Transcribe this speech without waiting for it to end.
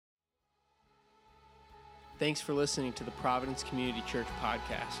Thanks for listening to the Providence Community Church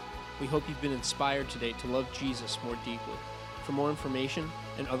podcast. We hope you've been inspired today to love Jesus more deeply. For more information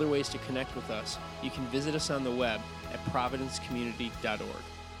and other ways to connect with us, you can visit us on the web at providencecommunity.org.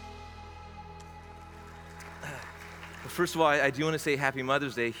 Well, first of all, I do want to say Happy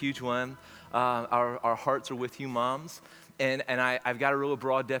Mother's Day, a huge one. Our hearts are with you, moms. And I've got a real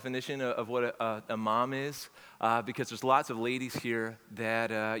broad definition of what a mom is, because there's lots of ladies here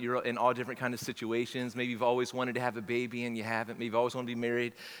that you're in all different kinds of situations. Maybe you've always wanted to have a baby and you haven't. Maybe you've always wanted to be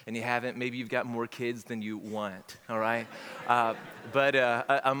married and you haven't. Maybe you've got more kids than you want, all right? But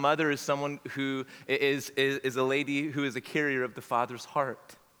a mother is someone who is a lady who is a carrier of the Father's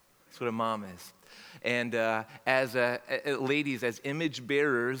heart. That's what a mom is. And as ladies, as image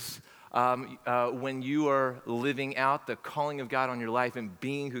bearers, when you are living out the calling of God on your life and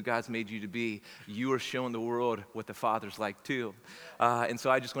being who God's made you to be, you are showing the world what the Father's like too. And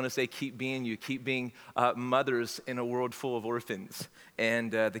so I just want to say, keep being you, keep being mothers in a world full of orphans,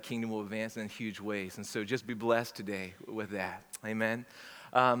 and the kingdom will advance in huge ways. And so just be blessed today with that. Amen.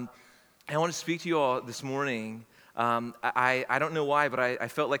 I want to speak to you all this morning. I don't know why, but I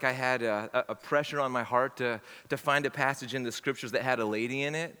felt like I had a pressure on my heart to find a passage in the scriptures that had a lady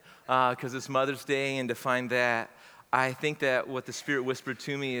in it, because it's Mother's Day, and to find that, I think that what the Spirit whispered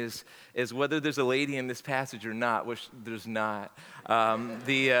to me is whether there's a lady in this passage or not, which there's not.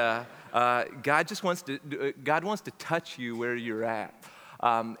 God wants to touch you where you're at,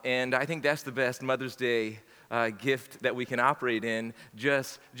 and I think that's the best Mother's Day gift that we can operate in,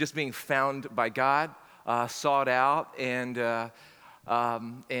 just being found by God. Sought out and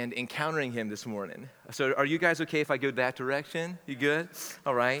encountering Him this morning. So are you guys okay if I go that direction? You good?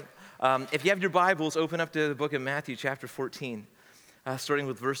 All right. If you have your Bibles, open up to the book of Matthew, chapter 14, starting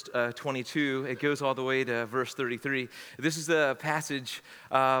with verse 22. It goes all the way to verse 33. This is the passage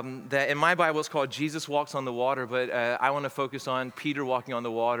that in my Bible is called Jesus Walks on the Water, but I want to focus on Peter walking on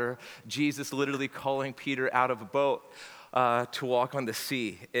the water, Jesus literally calling Peter out of a boat to walk on the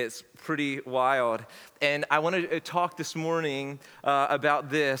sea. It's pretty wild. And I want to talk this morning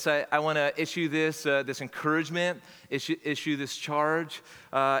about this. I want to issue this encouragement, issue this charge,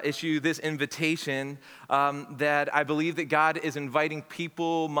 issue this invitation that I believe that God is inviting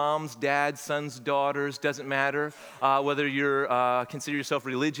people, moms, dads, sons, daughters, doesn't matter whether you consider yourself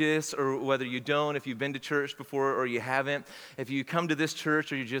religious or whether you don't, if you've been to church before or you haven't. If you come to this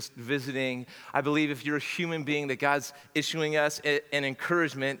church or you're just visiting, I believe if you're a human being that God's issuing us an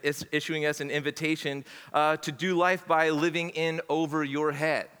encouragement, it's issuing us an invitation to do life by living in over your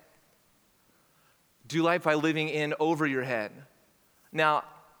head. Do life by living in over your head. Now,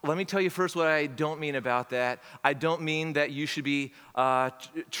 let me tell you first what I don't mean about that. I don't mean that you should be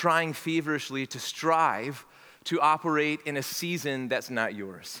trying feverishly to strive to operate in a season that's not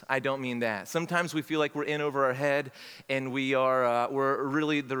yours. I don't mean that. Sometimes we feel like we're in over our head, and we're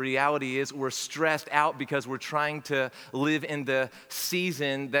really, the reality is we're stressed out because we're trying to live in the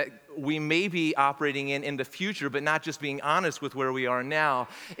season that we may be operating in the future, but not just being honest with where we are now.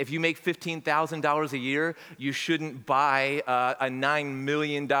 If you make $15,000 a year, you shouldn't buy a $9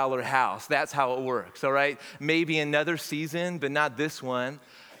 million house. That's how it works, all right? Maybe another season, but not this one.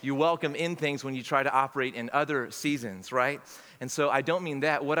 You welcome in things when you try to operate in other seasons, right? And so I don't mean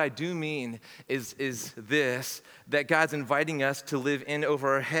that. What I do mean is this, that God's inviting us to live in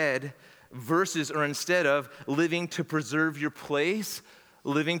over our head versus, or instead of living to preserve your place,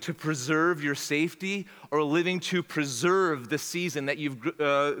 living to preserve your safety, or living to preserve the season that you've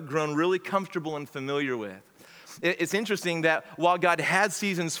grown really comfortable and familiar with. It's interesting that while God has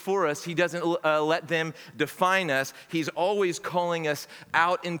seasons for us, He doesn't let them define us. He's always calling us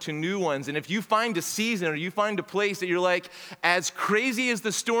out into new ones. And if you find a season or you find a place that you're like, as crazy as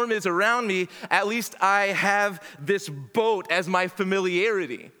the storm is around me, at least I have this boat as my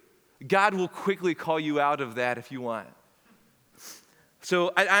familiarity. God will quickly call you out of that if you want.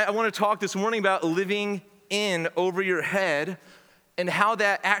 So I want to talk this morning about living in over your head and how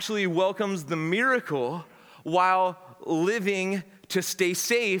that actually welcomes the miracle, while living to stay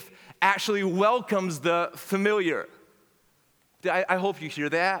safe actually welcomes the familiar. I hope you hear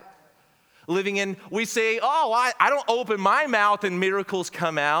that. Living in, we say, I don't open my mouth and miracles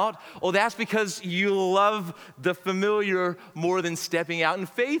come out. Oh, that's because you love the familiar more than stepping out in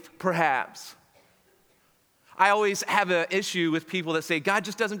faith, perhaps. I always have an issue with people that say, God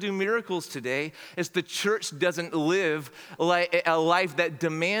just doesn't do miracles today. It's the church doesn't live like a life that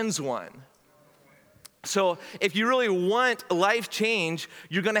demands one. So if you really want life change,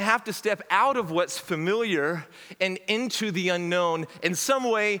 you're going to have to step out of what's familiar and into the unknown in some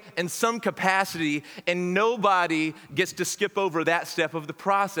way, in some capacity, and nobody gets to skip over that step of the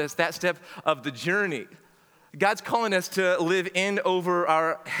process, that step of the journey. God's calling us to live in over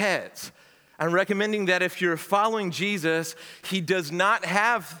our heads. I'm recommending that if you're following Jesus, he does not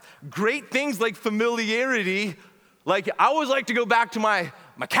have great things like familiarity. Like, I always like to go back to my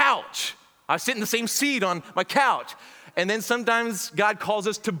couch. I sit in the same seat on my couch. And then sometimes God calls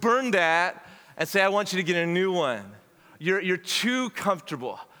us to burn that and say, I want you to get a new one. You're too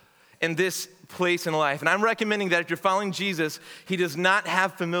comfortable in this place in life. And I'm recommending that if you're following Jesus, he does not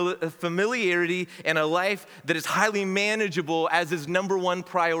have familiarity and a life that is highly manageable as his number one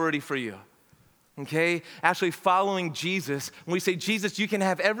priority for you. Okay? Actually following Jesus, when we say, Jesus, you can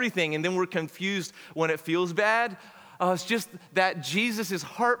have everything, and then we're confused when it feels bad, it's just that Jesus'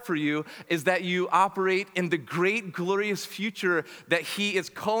 heart for you is that you operate in the great, glorious future that he is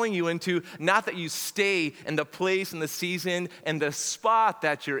calling you into, not that you stay in the place and the season and the spot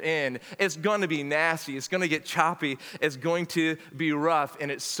that you're in. It's going to be nasty. It's going to get choppy. It's going to be rough,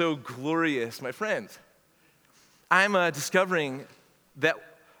 and it's so glorious, my friends. I'm discovering that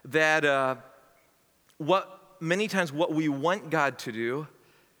many times what we want God to do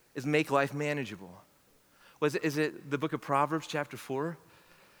is make life manageable. Is it the book of Proverbs, chapter 4?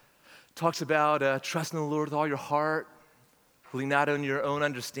 Talks about trusting the Lord with all your heart, lean not on your own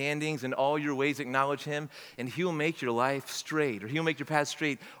understandings, in all your ways acknowledge him, and he'll make your life straight, or he'll make your path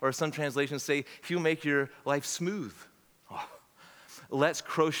straight, or some translations say, he'll make your life smooth. Oh. Let's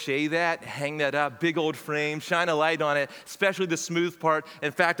crochet that, hang that up, big old frame, shine a light on it, especially the smooth part.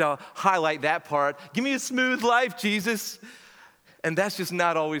 In fact, I'll highlight that part. Give me a smooth life, Jesus. And that's just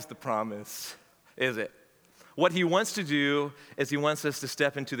not always the promise, is it? What he wants to do is he wants us to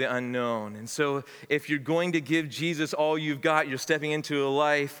step into the unknown. And so if you're going to give Jesus all you've got, you're stepping into a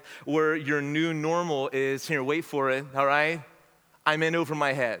life where your new normal is, here, wait for it, all right? I'm in over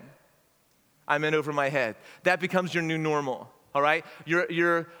my head. I'm in over my head. That becomes your new normal, all right?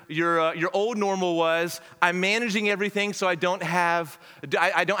 Your old normal was, I'm managing everything so I don't have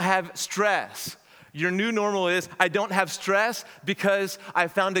stress. Your new normal is, I don't have stress because I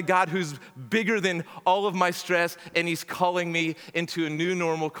found a God who's bigger than all of my stress, and he's calling me into a new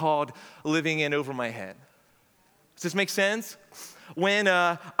normal called living in over my head. Does this make sense? When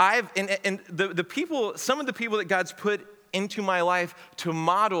some of the people that God's put into my life to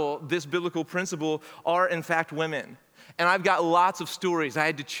model this biblical principle are, in fact, women. And I've got lots of stories. I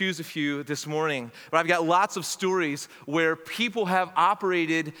had to choose a few this morning. But I've got lots of stories where people have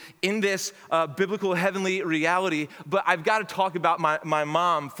operated in this biblical heavenly reality. But I've got to talk about my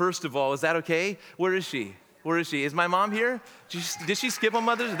mom, first of all. Is that okay? Where is she? Where is she? Is my mom here? Did she skip on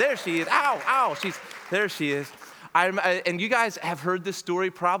Mother's Day? There she is. Ow. There she is. And you guys have heard this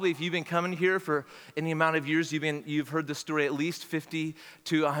story probably if you've been coming here for any amount of years. You've heard this story at least 50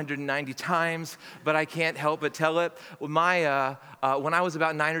 to 190 times, but I can't help but tell it. When I was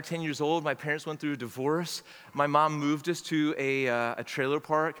about 9 or 10 years old, my parents went through a divorce. My mom moved us to a trailer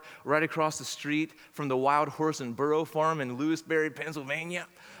park right across the street from the Wild Horse and Burro Farm in Lewisberry, Pennsylvania.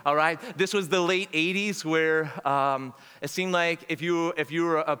 All right, this was the late 80s where it seemed like if you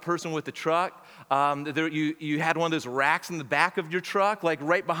were a person with a truck, you had one of those racks in the back of your truck, like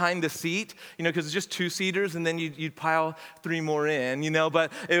right behind the seat, because it's just two-seaters, and then you'd pile 3 more in,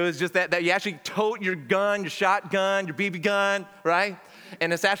 But it was just that you actually tote your gun, your shotgun, your BB gun, right?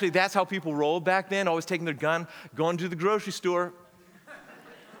 And that's how people rolled back then, always taking their gun, going to the grocery store,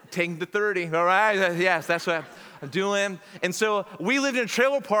 taking the 30, all right? Yes, that's what I'm doing. And so we lived in a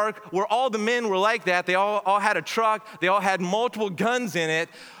trailer park where all the men were like that. They all had a truck. They all had multiple guns in it.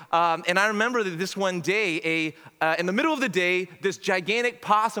 And I remember that this one day, in the middle of the day, this gigantic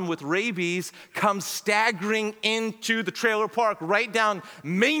possum with rabies comes staggering into the trailer park right down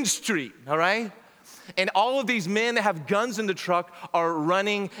Main Street, all right? And all of these men that have guns in the truck are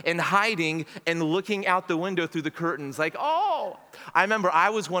running and hiding and looking out the window through the curtains like, oh. I remember I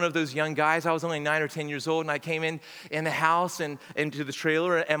was one of those young guys. I was only 9 or 10 years old, and I came in the house and into the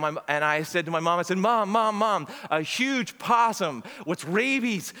trailer, and I said to my mom, I said, Mom, a huge possum with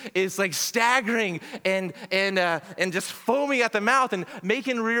rabies is like staggering and just foaming at the mouth and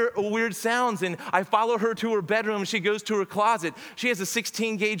making weird sounds. And I follow her to her bedroom. She goes to her closet. She has a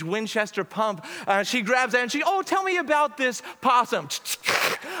 16-gauge Winchester pump. She grabs that, and tell me about this possum.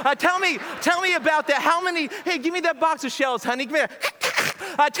 Tell me about that. How many? Hey, give me that box of shells, honey. Give me that.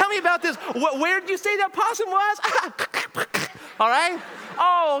 Tell me about this. Where did you say that possum was? All right?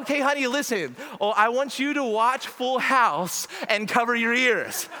 Oh, okay, honey, listen. Oh, I want you to watch Full House and cover your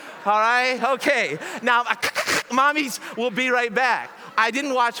ears. All right? Okay. Now, mommies will be right back. I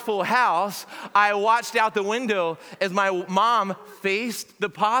didn't watch Full House. I watched out the window as my mom faced the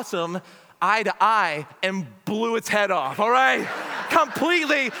possum eye to eye and blew its head off, all right?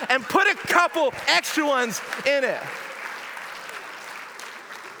 completely and put a couple extra ones in it.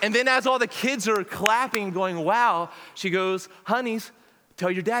 And then as all the kids are clapping, going, wow, she goes, honeys,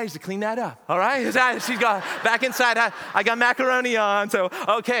 tell your daddies to clean that up, all right? She's got back inside, I got macaroni on, so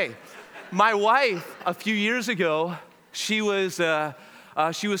okay. My wife, a few years ago, she was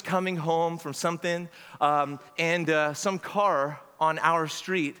coming home from something, and some car on our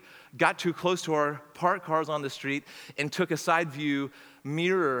street got too close to our parked cars on the street and took a side view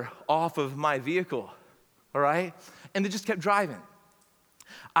mirror off of my vehicle, all right? And they just kept driving.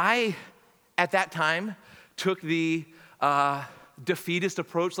 I, at that time, took the defeatist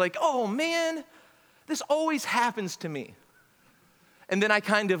approach, like, oh man, this always happens to me. And then I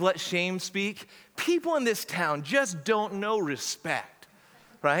kind of let shame speak. People in this town just don't know respect,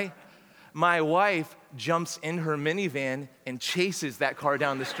 right? My wife jumps in her minivan and chases that car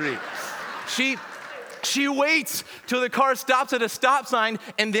down the street. She waits till the car stops at a stop sign,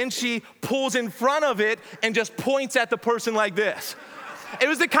 and then she pulls in front of it and just points at the person like this. It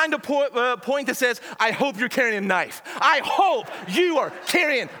was the kind of point that says, I hope you're carrying a knife. I hope you are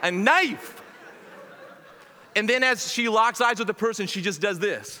carrying a knife. And then as she locks eyes with the person, she just does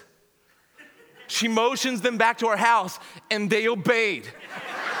this. She motions them back to our house, and they obeyed.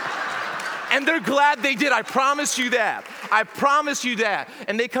 And they're glad they did. I promise you that. I promise you that.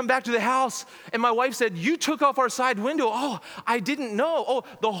 And they come back to the house, and my wife said, you took off our side window. Oh, I didn't know. Oh,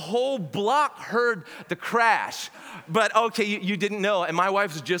 the whole block heard the crash. But okay, you didn't know. And my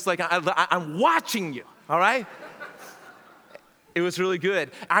wife's just like, I'm watching you, all right? It was really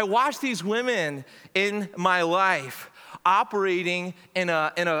good. I watched these women in my life operating in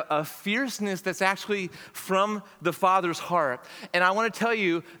a fierceness that's actually from the Father's heart. And I want to tell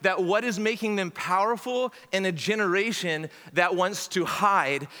you that what is making them powerful in a generation that wants to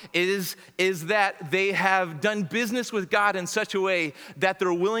hide is that they have done business with God in such a way that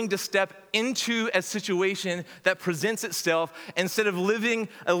they're willing to step into a situation that presents itself. Instead of living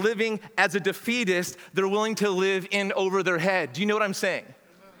as a defeatist, they're willing to live in over their head. Do you know what I'm saying?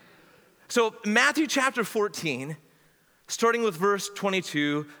 So Matthew chapter 14, starting with verse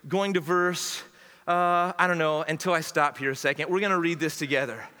 22, going to verse, until I stop here a second. We're going to read this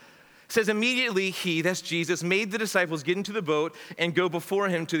together. It says, immediately he, that's Jesus, made the disciples get into the boat and go before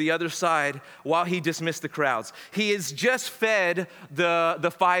him to the other side while he dismissed the crowds. He has just fed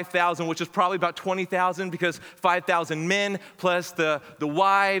the 5,000, which is probably about 20,000, because 5,000 men plus the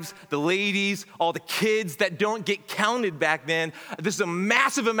wives, the ladies, all the kids that don't get counted back then. This is a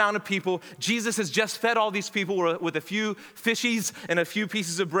massive amount of people. Jesus has just fed all these people with a few fishies and a few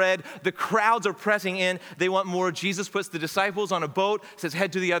pieces of bread. The crowds are pressing in. They want more. Jesus puts the disciples on a boat, says,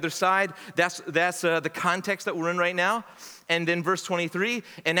 head to the other side. That's the context that we're in right now. And then verse 23,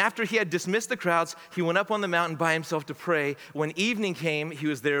 and after he had dismissed the crowds, he went up on the mountain by himself to pray. When evening came, he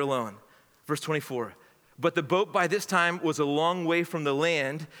was there alone. Verse 24, but the boat by this time was a long way from the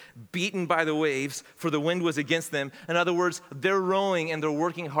land, beaten by the waves, for the wind was against them. In other words, they're rowing and they're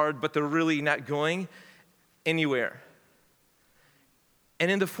working hard, but they're really not going anywhere.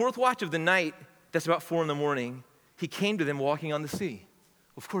 And in the fourth watch of the night, that's about 4 a.m, he came to them walking on the sea.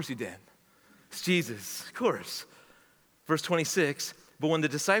 Of course he did. It's Jesus, of course. Verse 26, but when the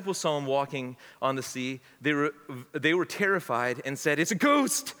disciples saw him walking on the sea, they were terrified and said, it's a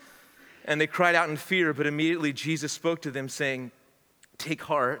ghost. And they cried out in fear, but immediately Jesus spoke to them saying, take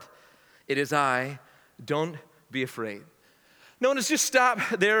heart, it is I, don't be afraid. Notice, just stop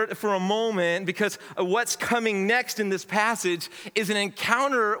there for a moment, because what's coming next in this passage is an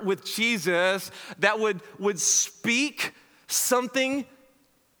encounter with Jesus that would speak something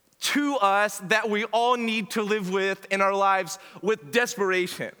to us that we all need to live with in our lives with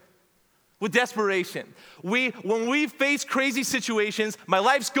desperation. With desperation. When we face crazy situations, my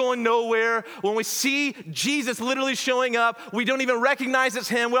life's going nowhere, when we see Jesus literally showing up, we don't even recognize it's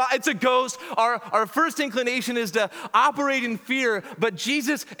him. Well, it's a ghost. Our first inclination is to operate in fear, but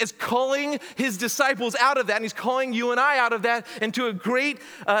Jesus is calling his disciples out of that, and he's calling you and I out of that into a great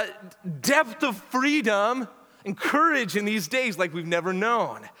depth of freedom and courage in these days like we've never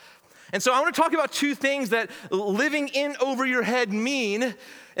known. And so I want to talk about 2 things that living in over your head mean,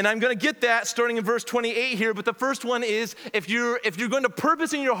 and I'm going to get that starting in verse 28 here, but the first one is if you're going to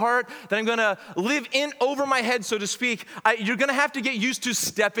purpose in your heart that I'm going to live in over my head, so to speak, you're going to have to get used to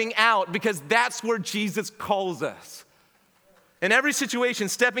stepping out, because that's where Jesus calls us. In every situation,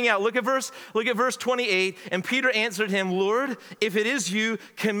 stepping out. Look at verse 28. And Peter answered him, Lord, if it is you,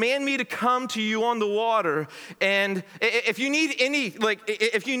 command me to come to you on the water. And if you need any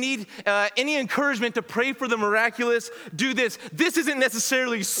encouragement to pray for the miraculous, do this. This isn't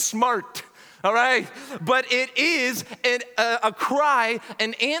necessarily smart, all right? But it is a cry,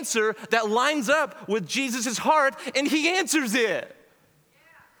 an answer that lines up with Jesus' heart, and he answers it.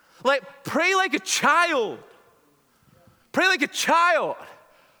 Like, pray like a child. Pray like a child.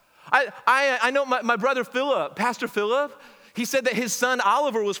 I know my brother Philip, Pastor Philip, he said that his son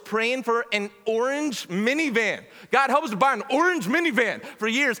Oliver was praying for an orange minivan. God, help us to buy an orange minivan for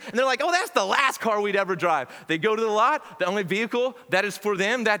years. And they're like, oh, that's the last car we'd ever drive. They go to the lot, the only vehicle that is for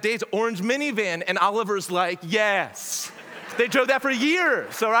them that day is orange minivan. And Oliver's like, yes. They drove that for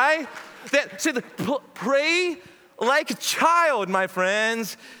years, all right? Pray like a child, my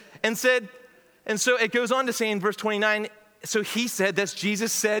friends. And so it goes on to say in verse 29, so he said, that's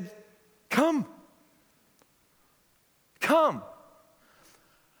Jesus said, come. Come.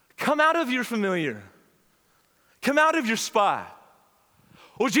 Come out of your familiar. Come out of your spot.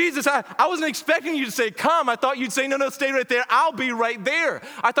 Well, Jesus, I wasn't expecting you to say, come. I thought you'd say, no, stay right there. I'll be right there.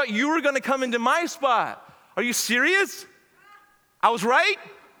 I thought you were going to come into my spot. Are you serious? I was right?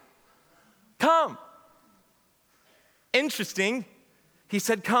 Come. Interesting. He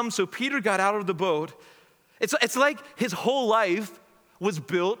said, come. So Peter got out of the boat. It's like his whole life was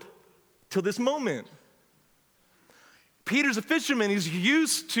built to this moment. Peter's a fisherman. He's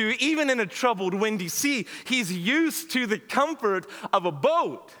used to, even in a troubled, windy sea, he's used to the comfort of a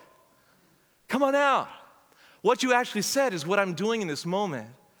boat. Come on out. What you actually said is what I'm doing in this moment.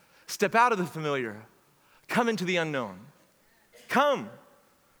 Step out of the familiar. Come into the unknown. Come.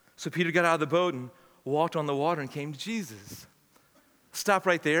 So Peter got out of the boat and walked on the water and came to Jesus. Stop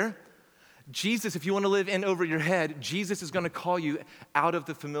right there. Jesus, if you want to live in over your head, Jesus is going to call you out of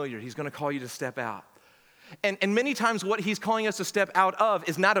the familiar. He's going to call you to step out. And many times what he's calling us to step out of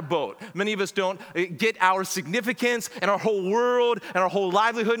is not a boat. Many of us don't get our significance and our whole world and our whole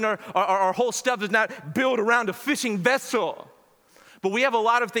livelihood and our whole stuff is not built around a fishing vessel. But we have a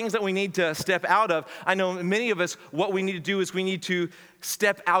lot of things that we need to step out of. I know many of us, what we need to do is we need to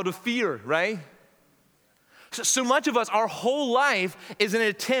step out of fear, right? So much of us, our whole life is an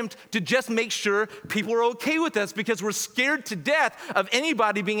attempt to just make sure people are okay with us because we're scared to death of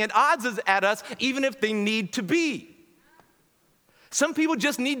anybody being at odds at us, even if they need to be. Some people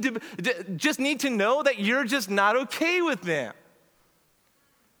just need to know that you're just not okay with them.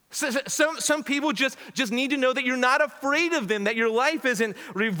 Some people just need to know that you're not afraid of them, that your life isn't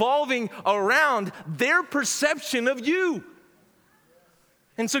revolving around their perception of you.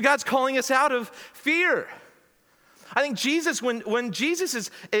 And so God's calling us out of fear. I think Jesus, when Jesus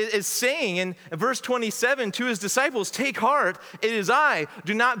is saying in verse 27 to his disciples, take heart, it is I,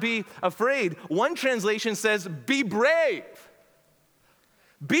 do not be afraid. One translation says, be brave.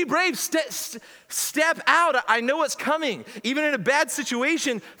 Be brave, step out. I know what's coming. Even in a bad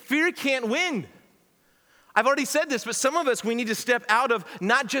situation, fear can't win. I've already said this, but some of us, we need to step out of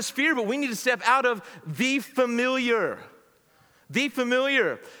not just fear, but we need to step out of the familiar. The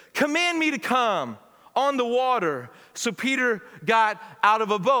familiar. Command me to come on the water. So Peter got out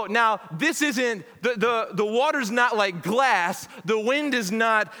of a boat. Now, this isn't, the water's not like glass. The wind is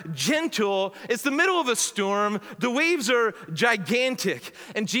not gentle. It's the middle of a storm. The waves are gigantic.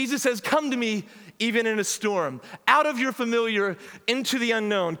 And Jesus says, come to me even in a storm. Out of your familiar, into the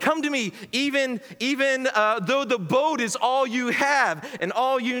unknown. Come to me even though the boat is all you have and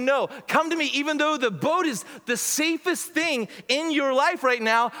all you know. Come to me even though the boat is the safest thing in your life right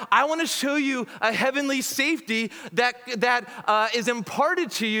now. I want to show you a heavenly safety that is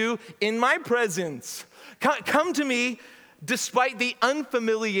imparted to you in my presence. Come to me despite the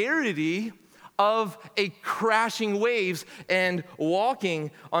unfamiliarity of a crashing waves and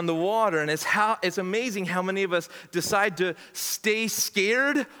walking on the water. And it's amazing how many of us decide to stay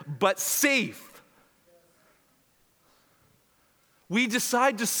scared but safe. We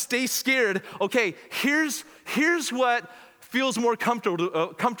decide to stay scared. Okay, here's what feels more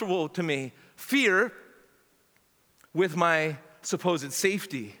comfortable to me. Fear with my supposed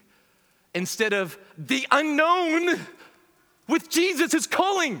safety instead of the unknown with Jesus'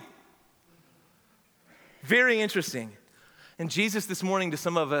 calling. Very interesting. And Jesus this morning to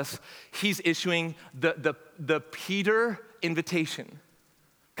some of us, he's issuing the Peter invitation.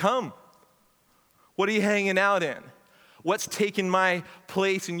 Come. What are you hanging out in? What's taken my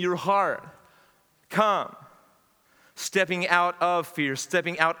place in your heart? Come. Stepping out of fear,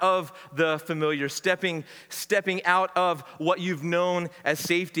 stepping out of the familiar, stepping out of what you've known as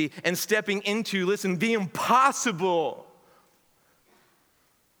safety, and stepping into, listen, the impossible.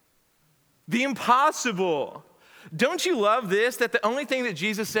 The impossible. Don't you love this? That the only thing that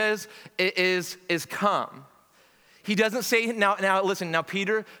Jesus says is come. He doesn't say, now listen, now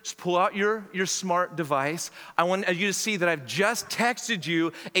Peter, just pull out your smart device. I want you to see that I've just texted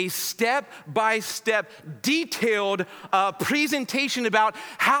you a step-by-step detailed presentation about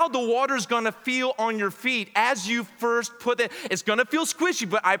how the water's gonna feel on your feet as you first put it. It's gonna feel squishy,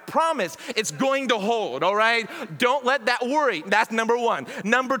 but I promise it's going to hold, all right? Don't let that worry. That's number one.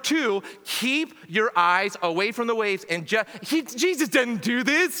 Number two, keep your eyes away from the waves. And Jesus didn't do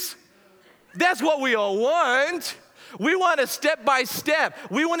this. That's what we all want. We want a step by step.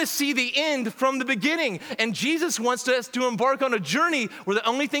 We want to see the end from the beginning. And Jesus wants us to embark on a journey where the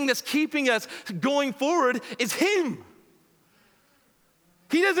only thing that's keeping us going forward is Him.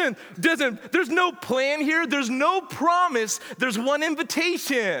 He doesn't, there's no plan here. There's no promise. There's one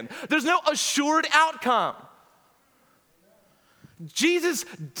invitation. There's no assured outcome. Jesus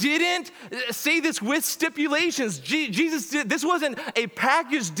didn't say this with stipulations. This wasn't a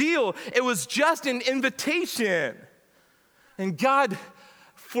package deal. It was just an invitation. And God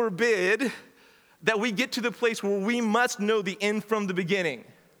forbid that we get to the place where we must know the end from the beginning.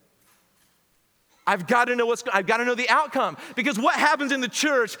 I've got to know the outcome. Because what happens in the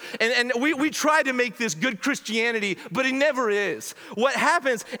church, and we try to make this good Christianity, but it never is. What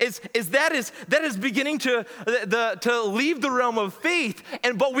happens is that is beginning to leave the realm of faith,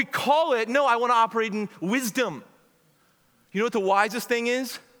 but we call it, no, I want to operate in wisdom. You know what the wisest thing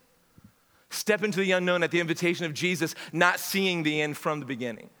is? Step into the unknown at the invitation of Jesus, not seeing the end from the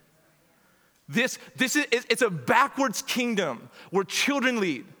beginning. It's a backwards kingdom where children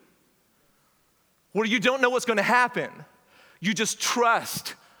lead, where you don't know what's going to happen. You just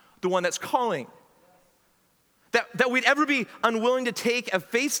trust the one that's calling. That we'd ever be unwilling to take a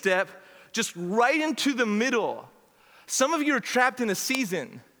faith step just right into the middle. Some of you are trapped in a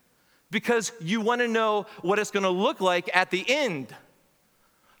season because you want to know what it's going to look like at the end.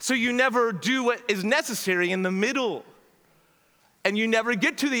 So you never do what is necessary in the middle. And you never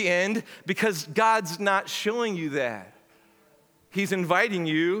get to the end because God's not showing you that. He's inviting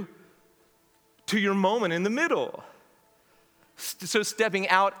you to your moment in the middle. So stepping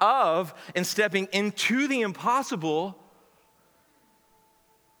out of and stepping into the impossible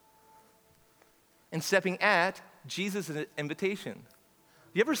and stepping at Jesus' invitation.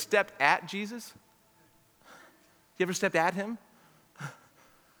 You ever stepped at Jesus? You ever stepped at Him?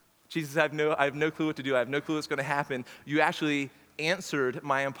 Jesus, I have no clue what to do. I have no clue what's going to happen. You actually answered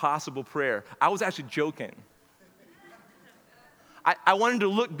my impossible prayer. I was actually joking. I wanted to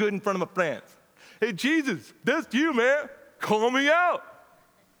look good in front of my friends. Hey, Jesus, that's you, man. Call me out.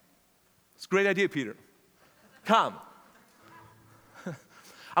 It's a great idea, Peter. Come.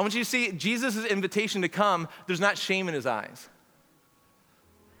 I want you to see Jesus' invitation to come, there's not shame in His eyes.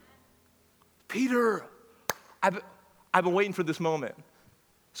 Peter, I've been waiting for this moment.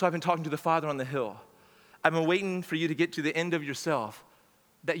 So I've been talking to the Father on the hill. I've been waiting for you to get to the end of yourself,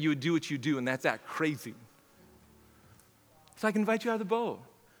 that you would do what you do, and that's that crazy. So I can invite you out of the boat,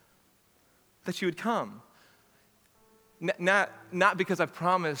 that you would come. Not because I've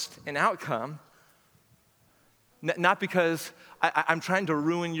promised an outcome, not because I'm trying to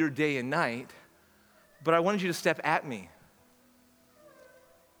ruin your day and night, but I wanted you to step at me.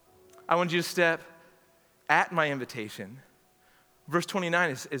 I wanted you to step at my invitation. Verse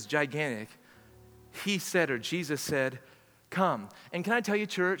 29 is gigantic. He said, or Jesus said, come. And can I tell you,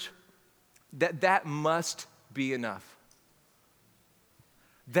 church, that must be enough.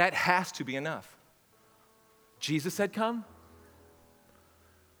 That has to be enough. Jesus said, come.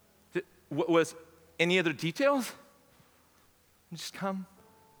 Was any other details? Just come.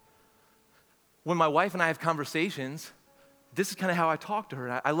 When my wife and I have conversations, this is kind of how I talk to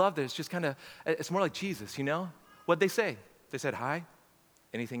her. I love this. It's just kind of, it's more like Jesus, you know? What'd they say? They said, hi.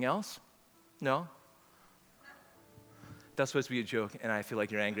 Anything else? No. That's supposed to be a joke, and I feel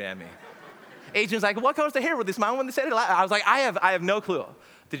like you're angry at me. Adrian's like, what color's the hair with this mom when they said it? I was like, I have no clue.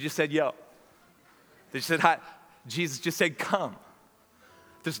 They just said, yo. They just said, hi. Jesus just said, come.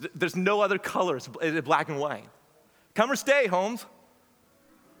 There's no other colors, black and white. Come or stay, Holmes.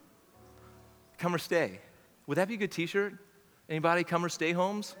 Come or stay. Would that be a good t-shirt? Anybody? Come or stay,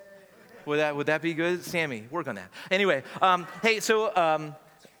 Holmes? Would that be good? Sammy, work on that. Anyway, hey,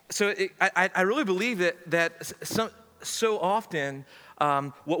 I really believe that so often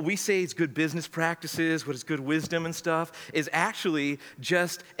what we say is good business practices, what is good wisdom and stuff, is actually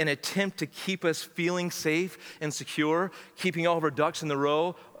just an attempt to keep us feeling safe and secure, keeping all of our ducks in the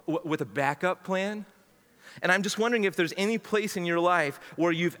row with a backup plan. And I'm just wondering if there's any place in your life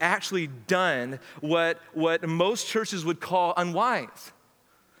where you've actually done what most churches would call unwise,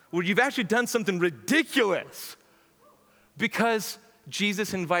 where you've actually done something ridiculous because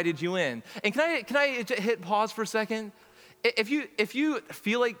Jesus invited you in. And can I hit pause for a second? If you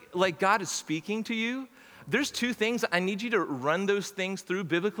feel like God is speaking to you, there's two things. I need you to run those things through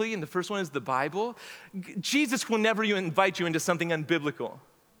biblically, and the first one is the Bible. Jesus will never invite you into something unbiblical.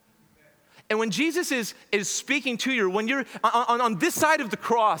 And when Jesus is speaking to you, when you're on this side of the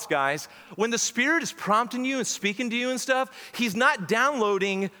cross, guys, when the Spirit is prompting you and speaking to you and stuff, he's not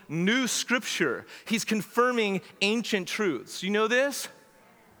downloading new scripture. He's confirming ancient truths. You know this?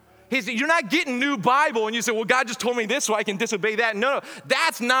 You're not getting new Bible and you say, well, God just told me this so I can disobey that. No,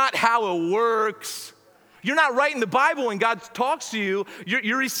 that's not how it works. You're not writing the Bible when God talks to you.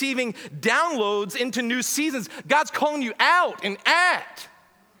 You're receiving downloads into new seasons. God's calling you out and act.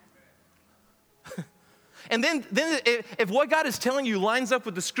 And then if what God is telling you lines up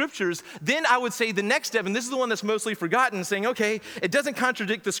with the scriptures, then I would say the next step, and this is the one that's mostly forgotten, saying, okay, it doesn't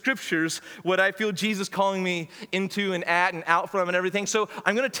contradict the scriptures, what I feel Jesus calling me into and at and out from and everything. So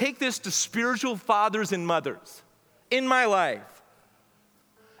I'm going to take this to spiritual fathers and mothers in my life.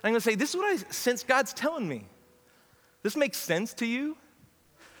 I'm going to say, this is what I sense God's telling me. This makes sense to you?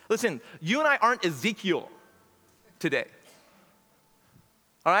 Listen, you and I aren't Ezekiel today.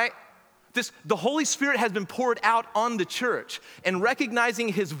 All right? The Holy Spirit has been poured out on the church, and recognizing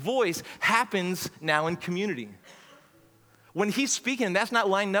his voice happens now in community. When he's speaking, that's not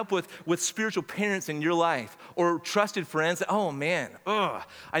lined up with spiritual parents in your life or trusted friends. Oh man,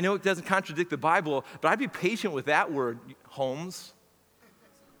 I know it doesn't contradict the Bible, but I'd be patient with that word, Holmes.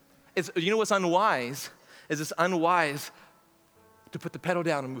 You know what's unwise? It's unwise to put the pedal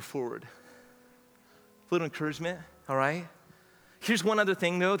down and move forward. A little encouragement, all right? Here's one other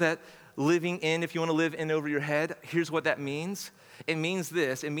thing though that living in, if you want to live in over your head, here's what that means. It means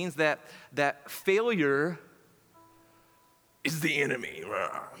this. It means that failure is the enemy.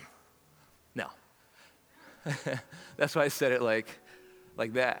 No. That's why I said it like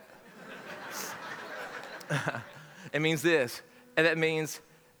that. It means this. And that means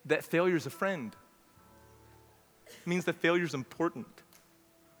that failure is a friend. It means that failure is important.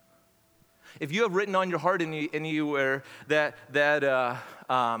 If you have written on your heart anywhere that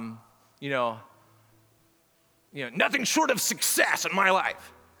nothing short of success in my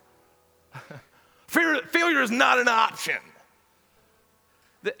life. Failure is not an option.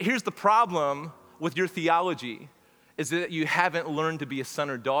 Here's the problem with your theology is that you haven't learned to be a son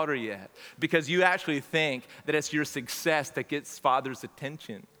or daughter yet because you actually think that it's your success that gets Father's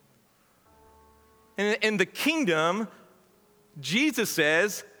attention. And in the kingdom, Jesus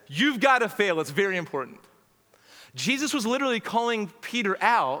says, you've got to fail. It's very important. Jesus was literally calling Peter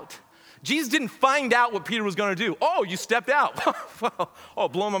out. Jesus didn't find out what Peter was going to do. Oh, you stepped out. Oh,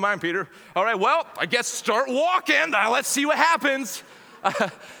 blowing my mind, Peter. All right, well, I guess start walking. Let's see what happens.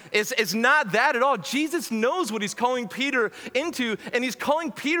 It's not that at all. Jesus knows what he's calling Peter into, and he's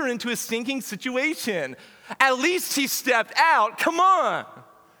calling Peter into a sinking situation. At least he stepped out. Come on.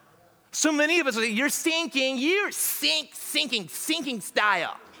 So many of us are like, you're sinking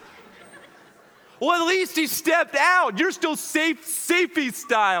style. Well, at least he stepped out. You're still safety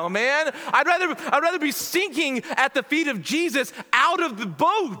style, man. I'd rather be sinking at the feet of Jesus out of the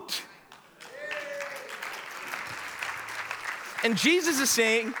boat. And Jesus is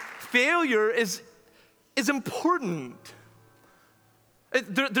saying failure is important.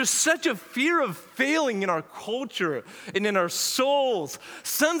 There's such a fear of failing in our culture and in our souls.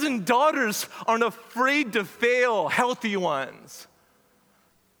 Sons and daughters aren't afraid to fail, healthy ones.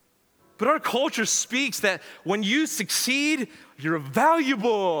 But our culture speaks that when you succeed, you're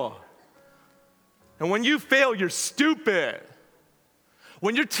valuable. And when you fail, you're stupid.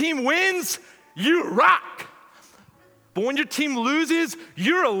 When your team wins, you rock. But when your team loses,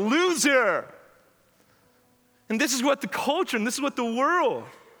 you're a loser. And this is what the culture and this is what the world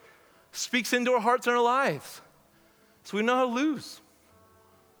speaks into our hearts and our lives. So we know how to lose.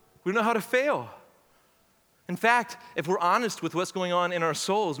 We know how to fail. In fact, if we're honest with what's going on in our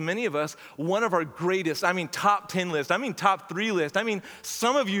souls, many of us, one of our greatest, top 10 list, top 3 list,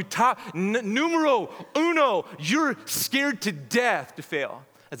 some of you top numero uno, you're scared to death to fail.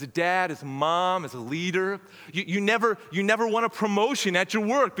 As a dad, as a mom, as a leader, you never want a promotion at your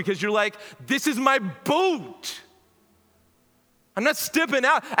work because you're like, this is my boat. I'm not stepping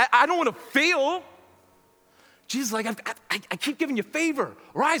out. I don't want to fail. Jesus is like, I keep giving you favor.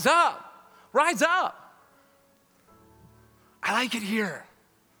 Rise up. Rise up. I like it here.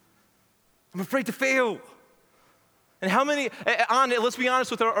 I'm afraid to fail. And how many, let's be honest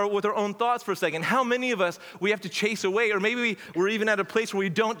with our own thoughts for a second. How many of us we have to chase away, or maybe we're even at a place where we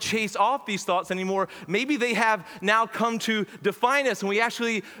don't chase off these thoughts anymore. Maybe they have now come to define us, and we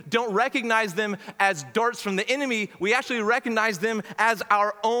actually don't recognize them as darts from the enemy. We actually recognize them as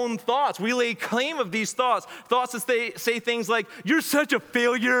our own thoughts. We lay claim of these thoughts that say things like, you're such a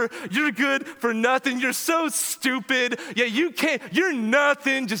failure, you're good for nothing, you're so stupid, yeah, you're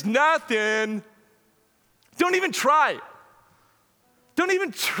nothing, just nothing. Don't even try. Don't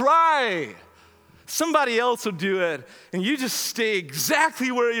even try. Somebody else will do it, and you just stay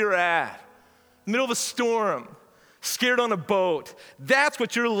exactly where you're at, in the middle of a storm, scared on a boat. That's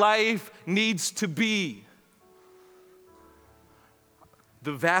what your life needs to be.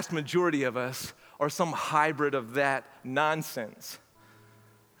 The vast majority of us are some hybrid of that nonsense.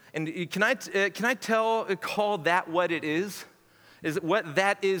 And can I call that what it is? What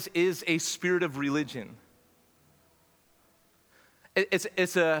that is a spirit of religion.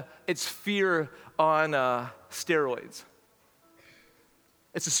 It's fear on steroids.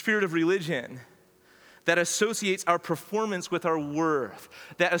 It's a spirit of religion that associates our performance with our worth,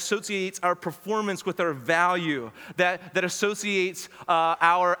 that associates our performance with our value, that associates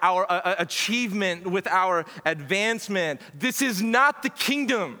our achievement with our advancement. This is not the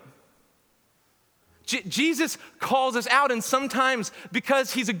kingdom. Jesus calls us out, and sometimes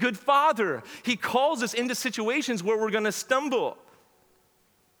because he's a good father, he calls us into situations where we're going to stumble,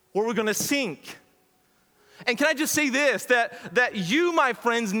 where we're going to sink. And can I just say this, that you, my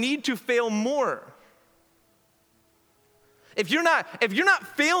friends, need to fail more. If you're not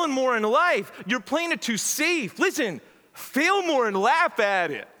failing more in life, you're playing it too safe. Listen, fail more and laugh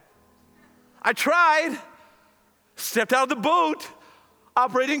at it. I tried, stepped out of the boat,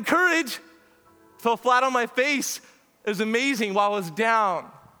 operated in courage, fell flat on my face. It was amazing. While I was down,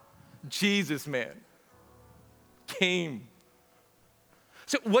 Jesus, man, came.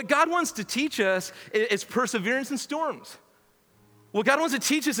 So what God wants to teach us is perseverance in storms. What God wants to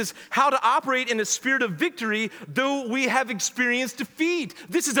teach us is how to operate in a spirit of victory, though we have experienced defeat.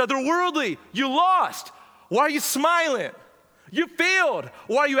 This is otherworldly. You lost. Why are you smiling? You failed.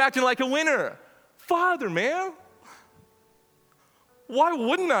 Why are you acting like a winner? Father, man, why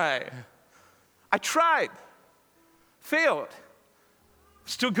wouldn't I? I tried, failed,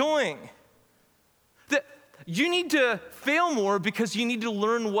 still going. You need to fail more because you need to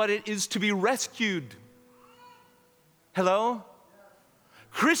learn what it is to be rescued. Hello?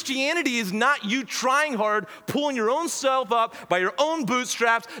 Christianity is not you trying hard, pulling your own self up by your own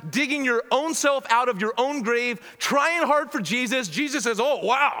bootstraps, digging your own self out of your own grave, trying hard for Jesus. Jesus says, oh,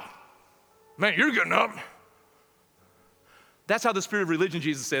 wow, man, you're good enough. That's how the spirit of religion,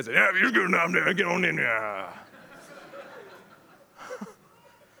 Jesus says, yeah, you're good enough there, get on in there.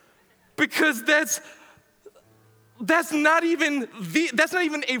 Because that's not even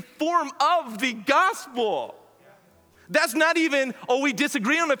a form of the gospel. That's not even, oh, we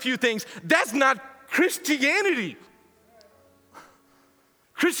disagree on a few things. That's not Christianity.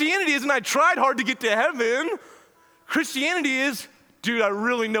 Christianity isn't I tried hard to get to heaven. Christianity is, dude, I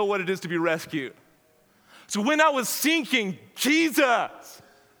really know what it is to be rescued. So when I was sinking, Jesus,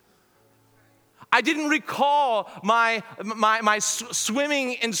 I didn't recall my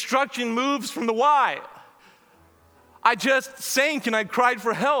swimming instruction moves from the Y. I just sank and I cried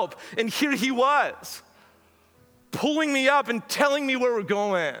for help, and here he was, pulling me up and telling me where we're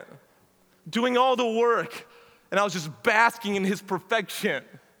going, doing all the work, and I was just basking in his perfection.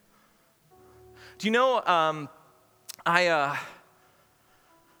 Do you know, I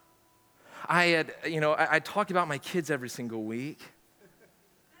talk about my kids every single week,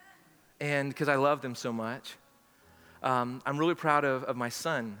 and because I love them so much. I'm really proud of my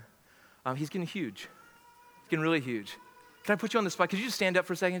son. He's getting huge. He's getting really huge. Can I put you on the spot? Could you just stand up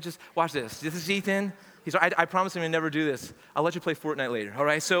for a second? Just watch this. This is Ethan. I promise him to never do this. I'll let you play Fortnite later, all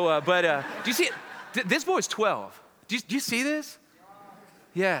right? So, do you see it? This boy's 12. Do you see this?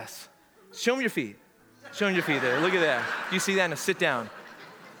 Yes. Show him your feet. Show him your feet there. Look at that. Do you see that? Now sit down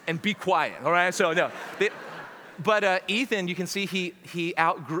and be quiet, all right? So, no. But Ethan, you can see he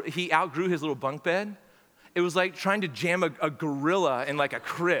outgrew his little bunk bed. It was like trying to jam a gorilla in like a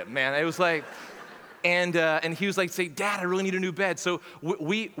crib, man. It was like... And he was like, say, Dad, I really need a new bed. So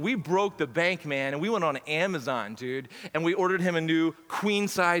we broke the bank, man, and we went on Amazon, dude, and we ordered him a new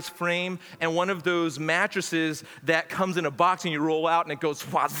queen-size frame and one of those mattresses that comes in a box and you roll out and it goes,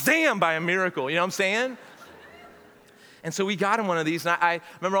 wazam, by a miracle. You know what I'm saying? And so we got him one of these, and I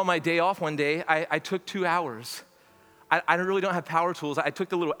remember on my day off one day, I took 2 hours. I really don't have power tools. I took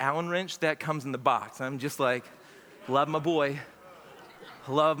the little Allen wrench that comes in the box. I'm just like, love my boy.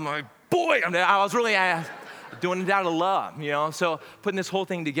 Love my boy. I doing it out of love, So putting this whole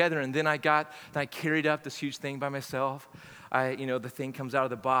thing together, and then I carried up this huge thing by myself. The thing comes out of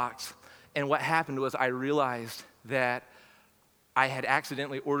the box. And what happened was I realized that I had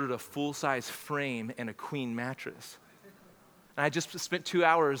accidentally ordered a full-size frame and a queen mattress. And I just spent 2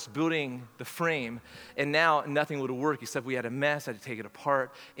 hours building the frame, and now nothing would work except we had a mess. I had to take it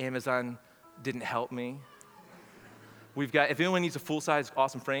apart. Amazon didn't help me. If anyone needs a full-size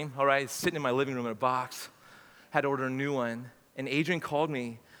awesome frame, all right, it's sitting in my living room in a box. Had to order a new one. And Adrian called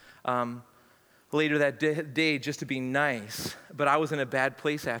me later that day just to be nice, but I was in a bad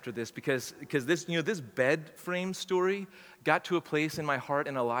place after this because this bed frame story got to a place in my heart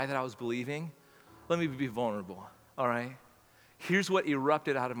and a lie that I was believing. Let me be vulnerable, all right? Here's what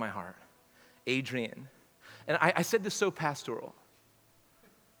erupted out of my heart. Adrian. And I said this so pastoral.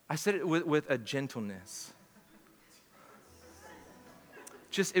 I said it with a gentleness.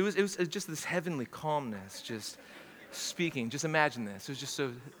 It was just this heavenly calmness, just speaking. Just imagine this. It was just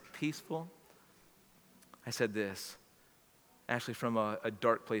so peaceful. I said this, actually from a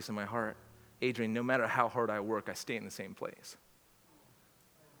dark place in my heart. Adrian, no matter how hard I work, I stay in the same place.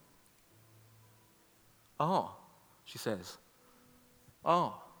 Oh, she says.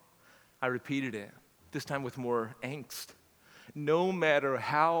 Oh, I repeated it, this time with more angst. No matter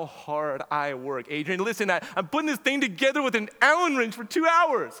how hard I work. Adrian, listen, I'm putting this thing together with an Allen wrench for 2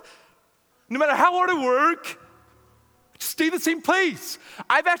 hours. No matter how hard I work, stay in the same place.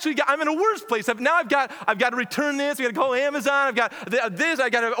 I'm in a worse place. I've got to return this. I got to call Amazon. I've got this. I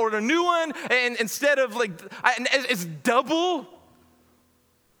got to order a new one. And instead of it's double.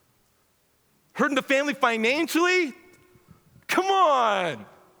 Hurting the family financially. Come on.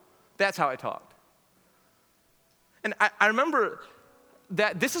 That's how I talked. And I remember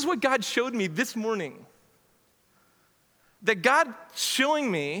that this is what God showed me this morning. That God showing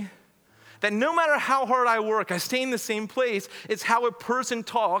me that no matter how hard I work, I stay in the same place. It's how a person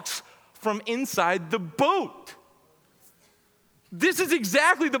talks from inside the boat. This is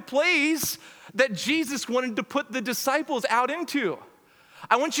exactly the place that Jesus wanted to put the disciples out into.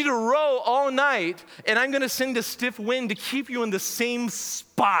 I want you to row all night, and I'm going to send a stiff wind to keep you in the same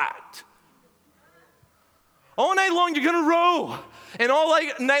spot. All night long, you're going to row, and all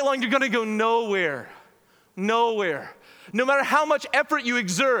night long, you're going to go nowhere. Nowhere. No matter how much effort you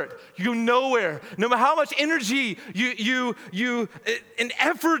exert, you go nowhere. No matter how much energy and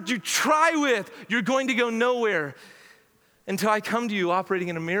effort you try with, you're going to go nowhere. Until I come to you operating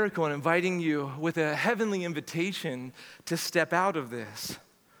in a miracle and inviting you with a heavenly invitation to step out of this.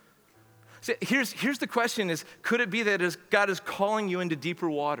 So here's the question is, could it be that God is calling you into deeper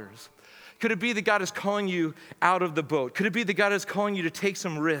waters? Could it be that God is calling you out of the boat? Could it be that God is calling you to take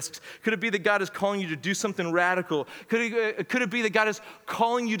some risks? Could it be that God is calling you to do something radical? Could it be that God is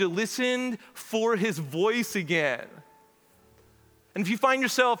calling you to listen for his voice again? And if you find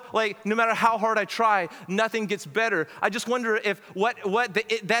yourself no matter how hard I try, nothing gets better, I just wonder if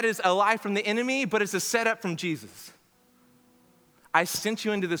that is a lie from the enemy, but it's a setup from Jesus. I sent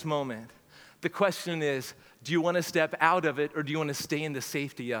you into this moment. The question is, do you want to step out of it or do you want to stay in the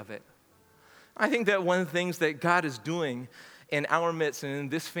safety of it? I think that one of the things that God is doing in our midst and in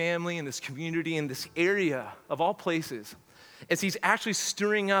this family, in this community, in this area of all places, is he's actually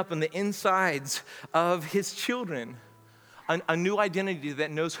stirring up on the insides of his children a new identity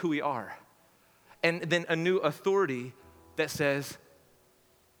that knows who we are. And then a new authority that says,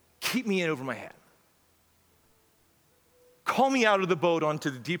 keep me in over my head. Call me out of the boat onto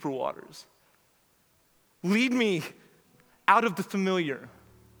the deeper waters. Lead me out of the familiar.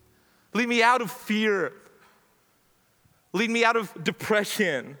 Lead me out of fear. Lead me out of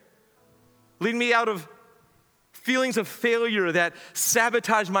depression. Lead me out of feelings of failure that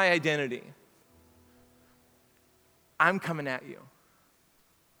sabotage my identity. I'm coming at you.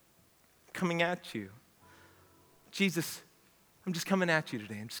 Coming at you. Jesus, I'm just coming at you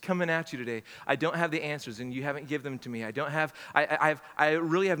today. I'm just coming at you today. I don't have the answers, and you haven't given them to me. I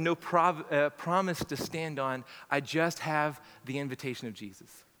really have no promise to stand on. I just have the invitation of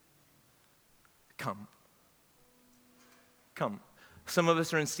Jesus. Come. Come. Some of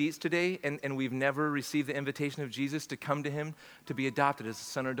us are in seats today, and we've never received the invitation of Jesus to come to him to be adopted as a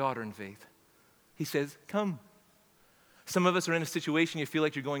son or daughter in faith. He says, come. Some of us are in a situation you feel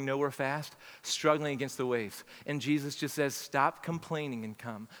like you're going nowhere fast, struggling against the waves. And Jesus just says, stop complaining and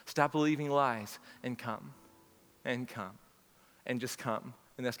come. Stop believing lies and come. And come. And just come.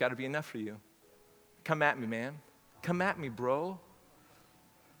 And that's got to be enough for you. Come at me, man. Come at me, bro.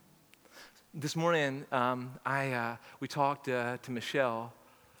 This morning, we talked to Michelle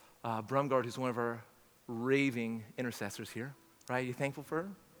Brumgard, who's one of our raving intercessors here, right? You thankful for her,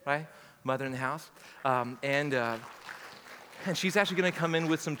 right? mother in the house. And she's actually going to come in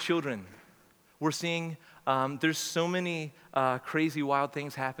with some children. We're seeing there's so many crazy, wild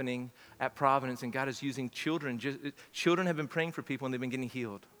things happening at Providence, and God is using children. Children have been praying for people, and they've been getting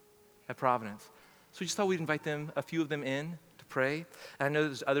healed at Providence. So we just thought we'd invite them, a few of them in to pray. And I know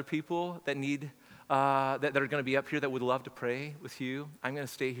there's other people that need, that are going to be up here that would love to pray with you. I'm going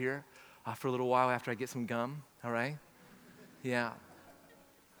to stay here for a little while after I get some gum, all right? Yeah.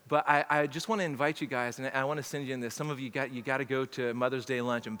 But I just want to invite you guys, and I want to send you in this. Some of you got to go to Mother's Day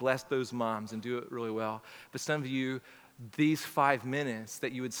lunch and bless those moms and do it really well. But some of you, these 5 minutes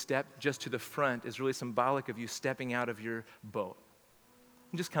that you would step just to the front is really symbolic of you stepping out of your boat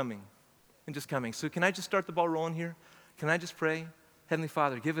and just coming. So can I just start the ball rolling here? Can I just pray? Heavenly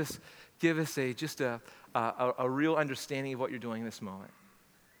Father, give us a real understanding of what you're doing in this moment.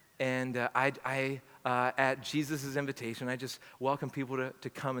 And at Jesus' invitation, I just welcome people to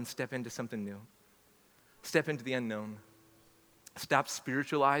come and step into something new. Step into the unknown. Stop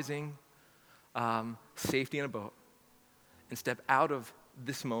spiritualizing safety in a boat and step out of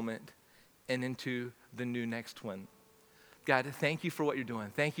this moment and into the new next one. God, thank you for what you're doing.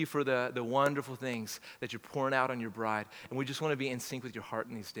 Thank you for the wonderful things that you're pouring out on your bride. And we just want to be in sync with your heart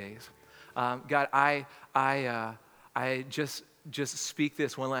in these days. God, I just speak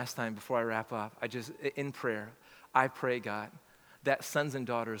this one last time before I wrap up. In prayer, I pray, God, that sons and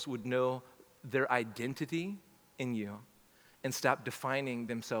daughters would know their identity in you and stop defining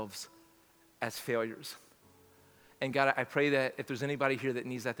themselves as failures. And God, I pray that if there's anybody here that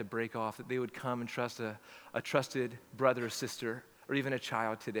needs that to break off, that they would come and trust a trusted brother or sister or even a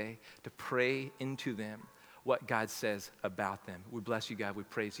child today to pray into them what God says about them. We bless you, God. We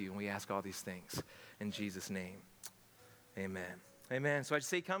praise you, and we ask all these things in Jesus' name. Amen. Amen. So I just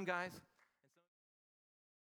say, come, guys.